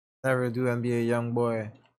Never do NBA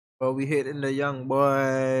YoungBoy. But we hitting the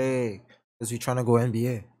YoungBoy. Because we trying to go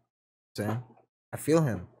NBA. Sam. I feel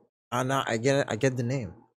him. I get it. I get the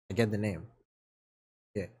name. I get the name.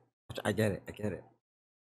 Yeah. I get it. I get it.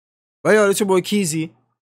 But yo, it's your boy Keeezzy.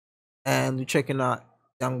 And we're checking out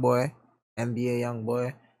YoungBoy. NBA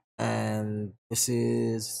YoungBoy. And this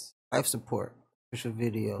is life support. Official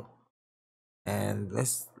video. And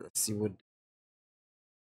let's see what.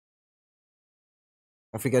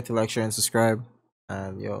 Don't forget to like, share, and subscribe.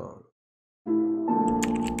 And yo,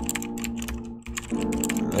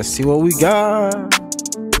 let's see what we got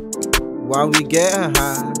while we get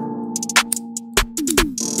high.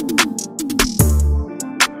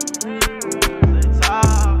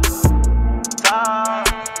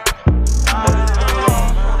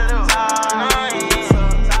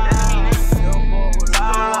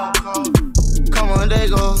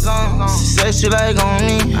 Say she like on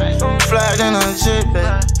me, fly in a jet,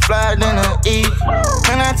 fly in a E.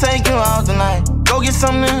 Can I take you out tonight? Go get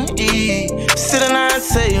something to eat. Sit and I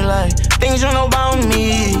tell you like things you know about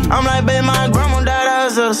me. I'm like, babe, my grandma died, I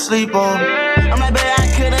was asleep. Oh, I'm like, babe,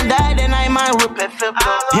 I couldn't die that night, my whip had flipped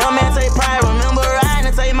up. Young man take pride, remember riding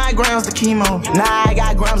and take my grams to chemo. Now I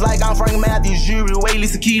got grams like I'm Frank Matthews, jury, weigh at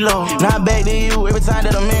least a kilo. Now back to you, every time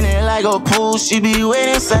that I'm in it like a pool, she be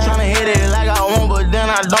waiting, tryna hit it like I want, but then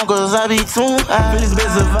I don't, cause I be too high. Feel it's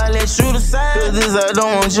best if I let you decide, cause this I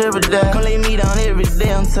don't want jeopardize. Come lay me down every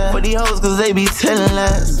day I'm tired. For these hoes, cause they be telling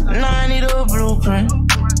lies. Now I need a blueprint,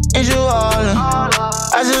 and you all in.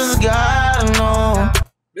 I just gotta know.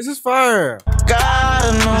 This is fire.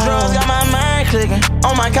 Gotta know. Drugs got my mind clicking.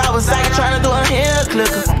 On my Kawasaki trying to do a heel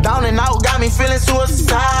clicker. Down and out got me feeling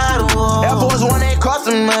suicidal. Air Force One ain't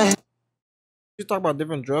costing me. You talk about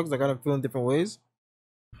different drugs that got him feeling different ways.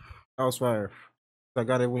 That was fire. I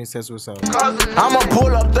got it when he said suicide. I'ma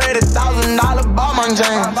pull up $30,000 Balmain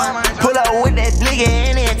James. Pull up with that nigga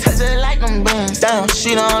in it, touch it like them bands. Damn,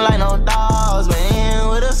 she don't like no dogs, but in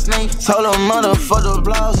with a snake. Told her motherfucker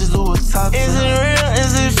blogs, just do a talk. Is it real?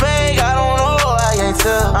 Is it fake? I don't know, I can't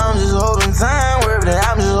tell. I'm just hoping time worth it.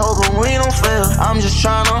 I'm just hoping we don't fail. I'm just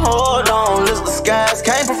trying to hold on, list the skies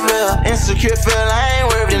can't prevail. Insecure feel I ain't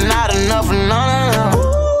worth it, not enough for none of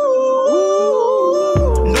them.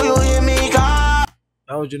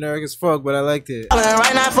 That was generic as fuck, but I liked it.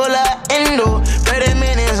 Right now full of endo. 30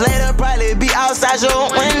 minutes later, probably be outside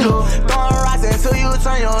your window. Throwing rocks until you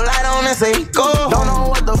turn your light on and say go. Don't know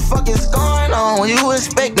what the fuck is going on when you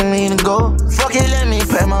expecting me to go. Fuck it, let me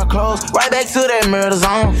pack my clothes. Right back to that murder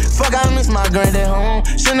zone. Fuck, I miss my granddad home.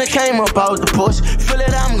 Shouldn't have came up out the push. Feel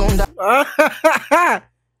it, I'm gon' die.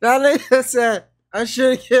 That nigga said, I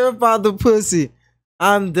should have came about the pussy.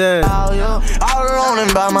 I'm dead. All alone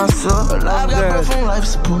and by myself. I got breath from life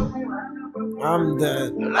support. I'm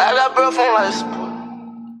dead. I got breath from life support.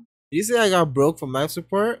 You say I got broke from life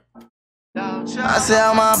support? I say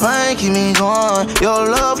how my pain keep me going. Your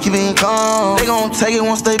love keep me calm. They gon' take it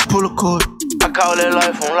once they pull a cord. I call that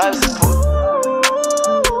life from life support.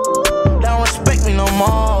 They don't respect me no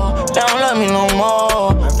more. They don't love me no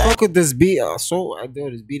more. I fuck with this beat. So I do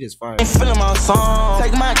this beat is fire. Ain't feeling my song.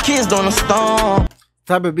 Take my kids down the storm.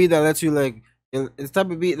 Type of beat that lets you like, it's type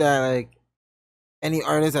of beat that like any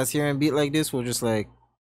artist that's hearing beat like this will just like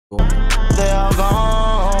go. They all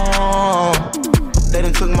gone. They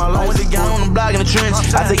done took my life. I went to get on the block in the trench.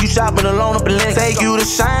 I take you shopping alone up in Lynx. Take you to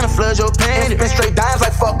shine and flood your panties. Been straight dimes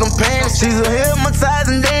like fuck them panties. She's a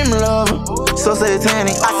hypnotizing demon lover, so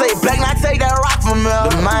satanic. I say black, not take that rock from me.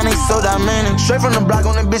 The mind ain't so dynamic. Straight from the block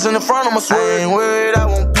on the bitch in the front, I'ma swear. I ain't worried, I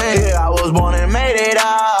won't pay. Yeah, I was born and made it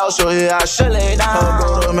out, so yeah, I should lay down. Her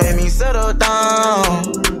brother made me settle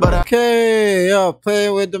down, but okay, yo,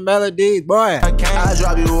 playing with the melody, boy. I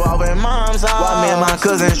drop you off at mom's house while me and my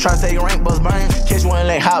cousins try to take rank bus brain. Catch one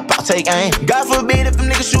leg hop out, take aim. God forbid if them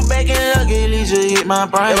niggas shoot back and lucky, at least you hit my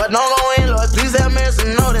brain. If I don't go in, Lord, please have mercy,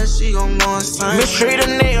 know that she gon' go insane. Mistreat a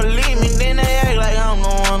nigga, leave me, then they act like I'm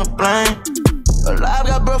gon' on a plane. But I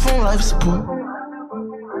got breath from life support.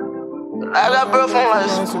 I got breath from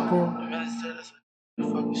life support.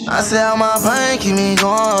 I say how my pain keep me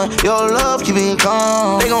going. Your love keep me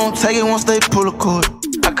calm. They gon' take it once they pull a cord.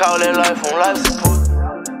 I call that life from life support.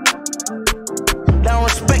 They don't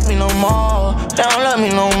respect me no more. They don't love me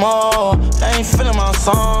no more. They ain't feeling my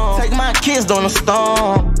song. Take my kids down the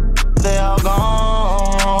storm. They all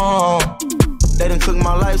gone. They done took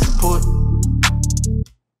my life support.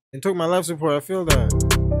 They took my life support, I feel that.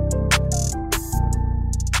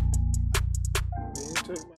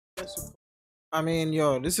 I mean,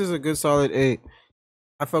 yo, this is a good solid 8.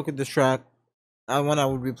 I fuck with this track. I would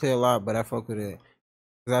replay a lot, but I fuck with it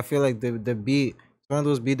because I feel like the beat one of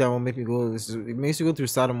those beats that will make me go. It makes you go through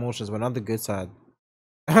sad emotions, but not the good side.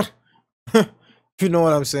 You know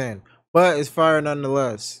what I'm saying? But it's fire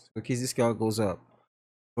nonetheless. So Keeezzy Scout goes up.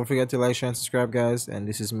 Don't forget to like, share, and subscribe, guys. And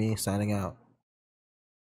this is me signing out.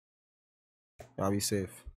 Y'all be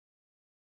safe.